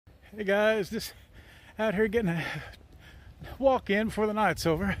Hey guys, just out here getting a walk in before the night's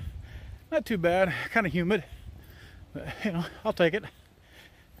over. Not too bad, kind of humid, but you know, I'll take it.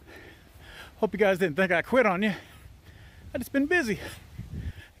 Hope you guys didn't think I quit on you. I just been busy,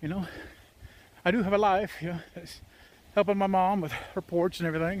 you know. I do have a life, you know, it's helping my mom with her porch and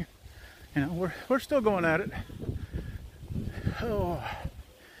everything. You know, we're still going at it. Oh,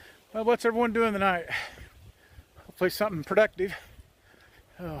 well, what's everyone doing tonight? Hopefully something productive.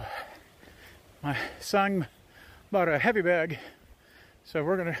 Oh, my son bought a heavy bag, so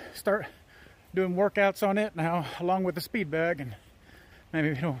we're gonna start doing workouts on it now, along with the speed bag, and maybe,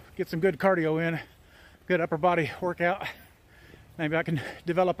 you know, get some good cardio in, good upper body workout. Maybe I can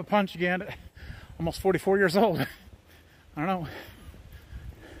develop a punch again at almost 44 years old. I don't know.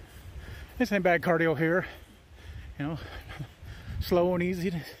 This ain't bad cardio here, you know, slow and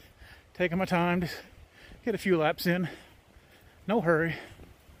easy, taking my time to get a few laps in, no hurry.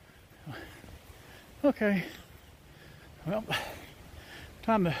 Okay, well,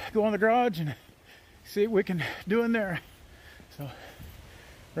 time to go in the garage and see what we can do in there. So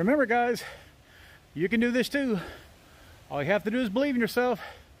remember guys, you can do this too. All you have to do is believe in yourself,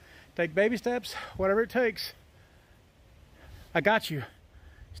 take baby steps, whatever it takes. I got you.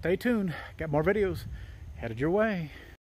 Stay tuned, got more videos headed your way.